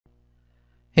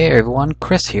Hey everyone,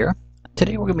 Chris here.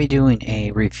 Today we're going to be doing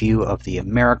a review of the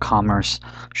Americommerce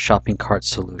shopping cart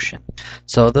solution.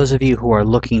 So those of you who are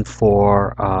looking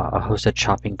for a hosted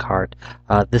shopping cart,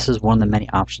 this is one of the many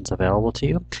options available to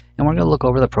you. And we're going to look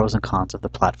over the pros and cons of the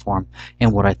platform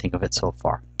and what I think of it so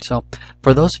far. So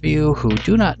for those of you who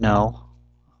do not know,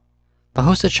 the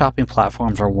hosted shopping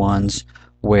platforms are ones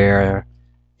where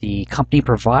the company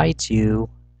provides you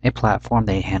a platform.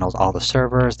 They handle all the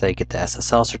servers, they get the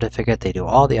SSL certificate, they do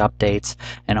all the updates,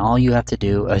 and all you have to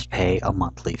do is pay a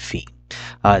monthly fee.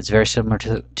 It's very similar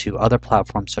to other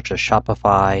platforms such as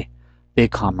Shopify,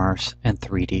 BigCommerce, and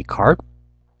 3D Cart.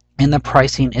 And the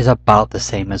pricing is about the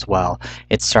same as well.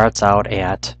 It starts out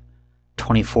at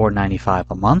 $24.95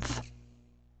 a month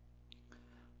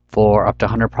for up to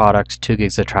 100 products, 2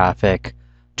 gigs of traffic,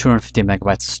 250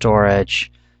 megabytes of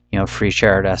storage, free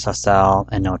shared SSL,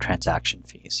 and no transaction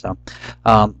fees. So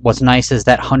what's nice is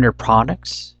that 100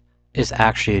 products is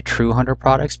actually a true 100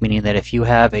 products, meaning that if you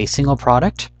have a single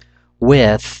product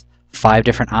with 5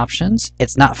 different options,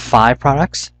 it's not 5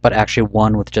 products, but actually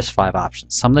one with just 5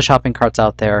 options. Some of the shopping carts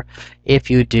out there, if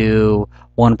you do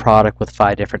one product with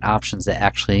 5 different options, they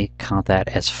actually count that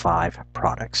as 5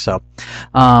 products. So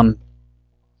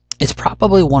it's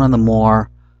probably one of the more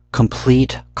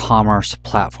complete commerce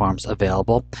platforms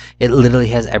available. It literally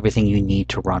has everything you need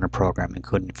to run a program,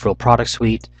 including a full product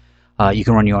suite. You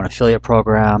can run your own affiliate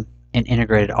program, an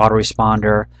integrated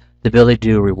autoresponder, the ability to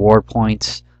do reward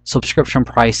points, subscription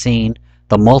pricing,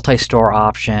 the multi-store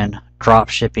option, drop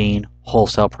shipping,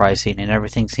 wholesale pricing, and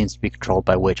everything seems to be controlled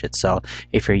by widgets. So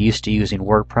if you're used to using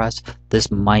WordPress, this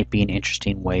might be an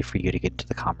interesting way for you to get into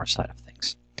the commerce side of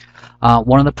things.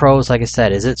 One of the pros, like I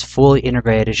said, is it's fully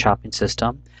integrated shopping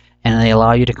system, and they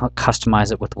allow you to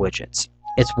customize it with widgets.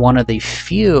 It's one of the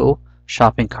few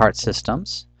shopping cart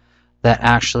systems that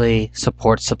actually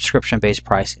supports subscription-based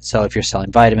pricing. So if you're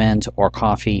selling vitamins or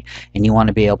coffee and you want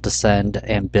to be able to send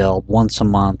and bill once a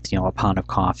month, a pound of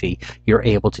coffee, you're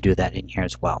able to do that in here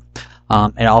as well.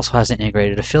 It also has an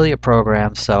integrated affiliate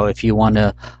program, so if you want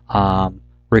to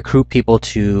recruit people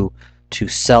to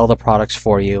sell the products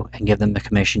for you and give them the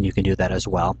commission, you can do that as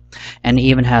well. And it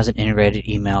even has an integrated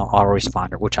email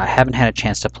autoresponder, which I haven't had a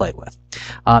chance to play with.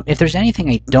 If there's anything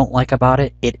I don't like about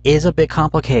it, it is a bit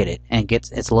complicated and it's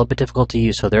a little bit difficult to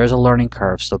use, so there is a learning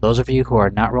curve. So those of you who are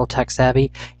not real tech savvy,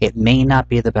 it may not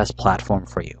be the best platform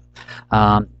for you.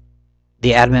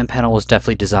 The admin panel was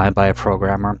definitely designed by a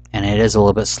programmer, and it is a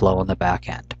little bit slow on the back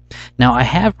end. Now, I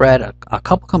have read a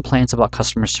couple complaints about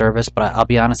customer service, but I'll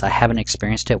be honest, I haven't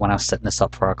experienced it when I was setting this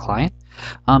up for a client.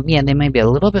 Yeah, they may be a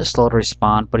little bit slow to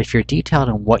respond, but if you're detailed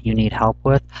in what you need help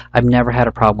with, I've never had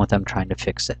a problem with them trying to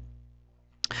fix it.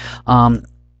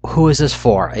 Who is this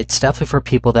for? It's definitely for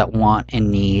people that want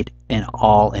and need an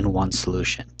all-in-one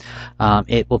solution.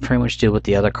 It will pretty much do what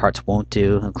the other carts won't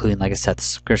do, including, like I said, the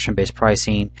subscription-based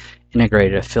pricing,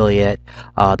 integrated affiliate.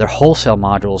 Their wholesale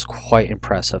module is quite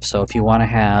impressive. So if you want to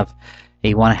have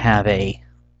a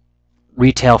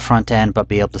retail front end but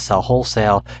be able to sell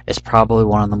wholesale, it's probably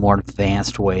one of the more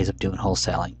advanced ways of doing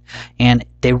wholesaling. And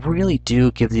they really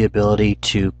do give the ability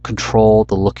to control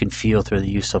the look and feel through the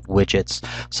use of widgets.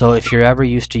 So if you're ever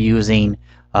used to using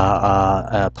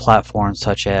a platform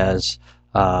such as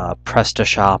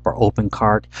PrestaShop or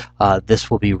OpenCart,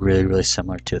 this will be really, really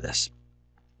similar to this.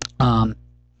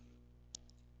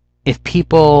 If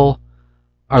people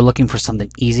are looking for something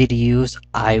easy to use,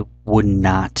 I would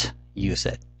not use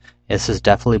it. This is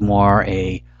definitely more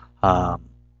a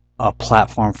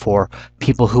platform for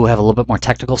people who have a little bit more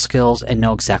technical skills and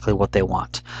know exactly what they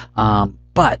want.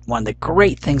 But one of the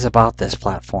great things about this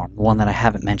platform, one that I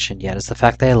haven't mentioned yet, is the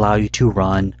fact they allow you to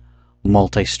run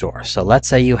multi-store. So let's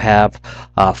say you have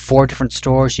 4 different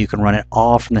stores. You can run it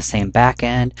all from the same back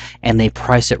end, and they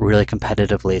price it really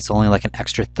competitively. It's only like an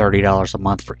extra $30 a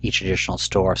month for each additional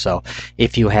store. So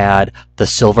if you had the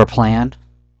silver plan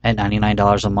at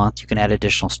 $99 a month, you can add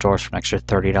additional stores for an extra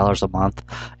 $30 a month,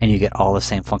 and you get all the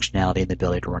same functionality and the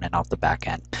ability to run it off the back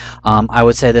end. I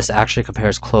would say this actually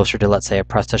compares closer to, let's say, a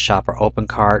PrestaShop or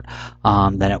OpenCart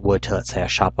than it would to, let's say, a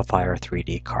Shopify or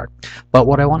 3D Cart. But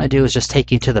what I want to do is just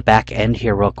take you to the back end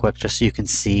here real quick, just so you can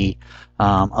see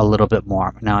a little bit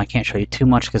more. Now, I can't show you too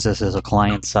much because this is a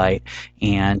client site,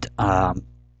 and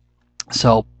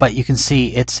but you can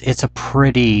see it's a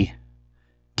pretty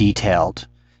detailed.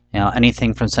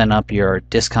 Anything from setting up your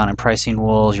discount and pricing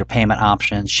rules, your payment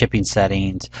options, shipping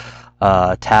settings,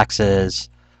 taxes.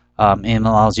 It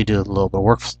allows you to do a little bit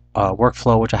of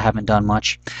workflow, which I haven't done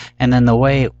much. And then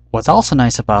what's also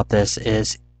nice about this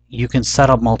is you can set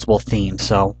up multiple themes.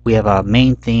 So we have a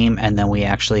main theme, and then we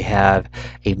actually have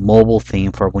a mobile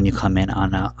theme for when you come in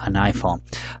on an iPhone.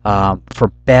 For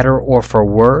better or for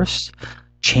worse,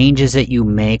 changes that you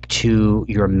make to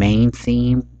your main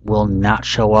theme will not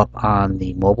show up on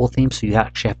the mobile theme, so you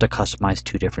actually have to customize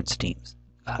two different themes,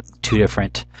 two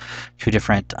different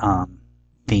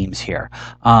themes here.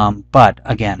 But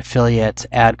again, affiliates,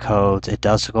 ad codes, it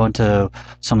does go into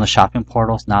some of the shopping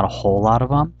portals, not a whole lot of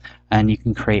them, and you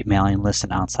can create mailing lists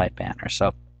and on-site banners.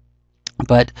 So,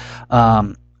 but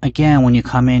again, when you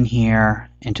come in here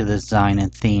into the design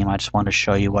and theme, I just want to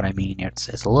show you what I mean. It's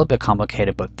a little bit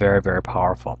complicated, but very, very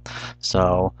powerful.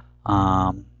 So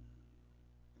I'm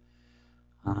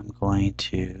going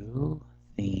to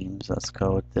themes. Let's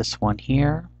go with this one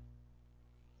here.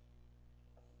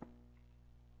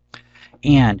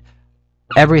 And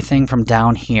everything from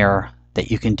down here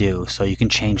that you can do. So you can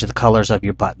change the colors of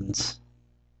your buttons.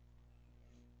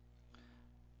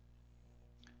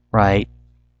 Right?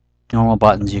 Normal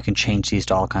buttons, you can change these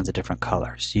to all kinds of different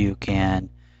colors. You can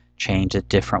change it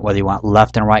different, whether you want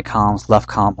left and right columns, left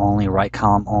column only, right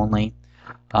column only.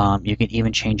 You can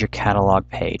even change your catalog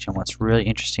page. And what's really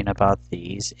interesting about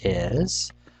these is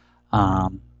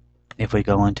if we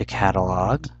go into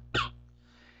catalog,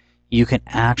 you can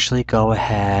actually go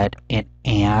ahead and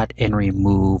add and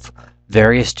remove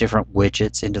various different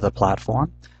widgets into the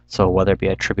platform. So whether it be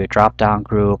a tribute drop-down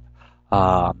group,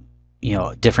 you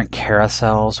know, different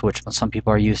carousels, which some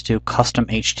people are used to, custom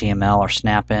HTML or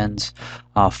snap-ins,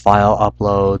 file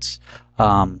uploads.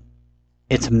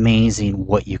 It's amazing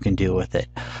what you can do with it.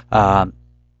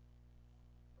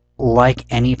 Like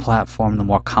any platform, the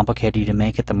more complicated you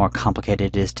make it, the more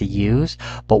complicated it is to use.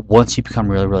 But once you become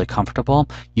really, really comfortable,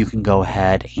 you can go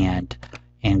ahead and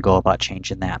go about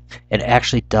changing that. It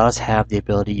actually does have the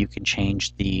ability, you can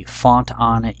change the font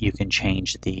on it, you can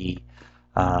change the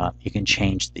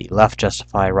left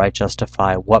justify, right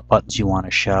justify, what buttons you want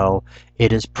to show.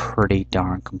 It is pretty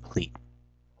darn complete.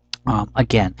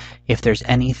 Again, if there's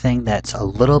anything that's a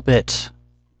little bit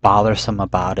bothersome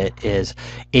about it, is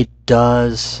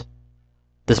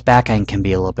this back end can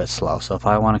be a little bit slow. So if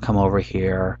I want to come over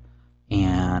here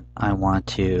and I want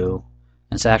to,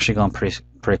 and it's actually going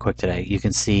pretty quick today, you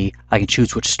can see I can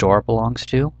choose which store it belongs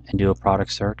to and do a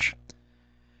product search.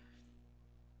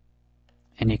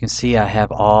 And you can see I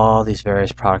have all these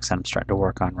various products that I'm starting to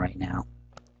work on right now.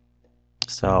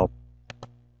 So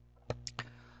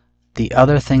the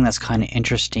other thing that's kind of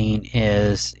interesting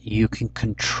is you can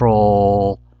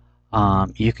control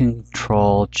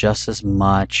just as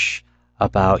much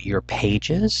about your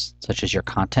pages, such as your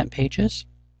content pages.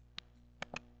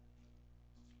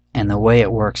 And the way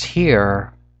it works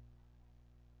here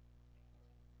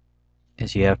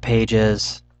is you have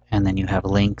pages, and then you have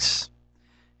links,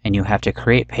 and you have to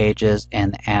create pages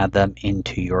and add them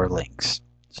into your links.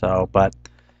 So, but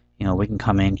you know, we can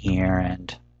come in here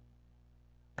and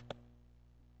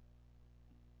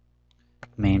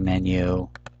main menu,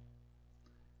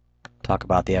 talk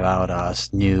about the About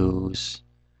Us, news,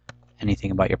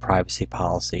 anything about your privacy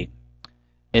policy.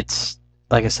 It's,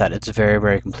 like I said, it's very,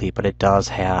 very complete, but it does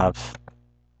have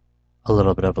a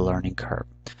little bit of a learning curve.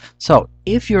 So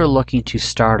if you're looking to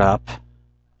start up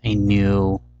a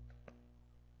new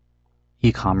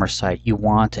e-commerce site, you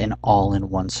want an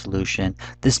all-in-one solution,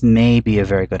 this may be a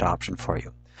very good option for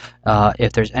you.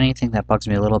 If there's anything that bugs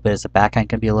me a little bit, is the backend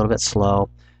can be a little bit slow.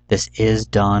 This is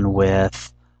done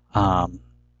with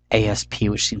ASP,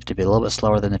 which seems to be a little bit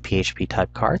slower than the PHP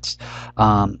type carts,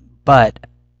 but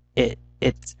it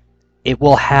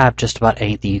will have just about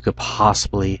anything you could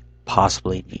possibly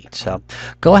need. So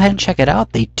go ahead and check it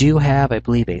out. They do have, I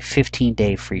believe, a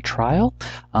 15-day free trial.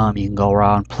 You can go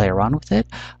around, play around with it,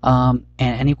 and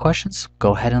any questions,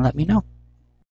 go ahead and let me know.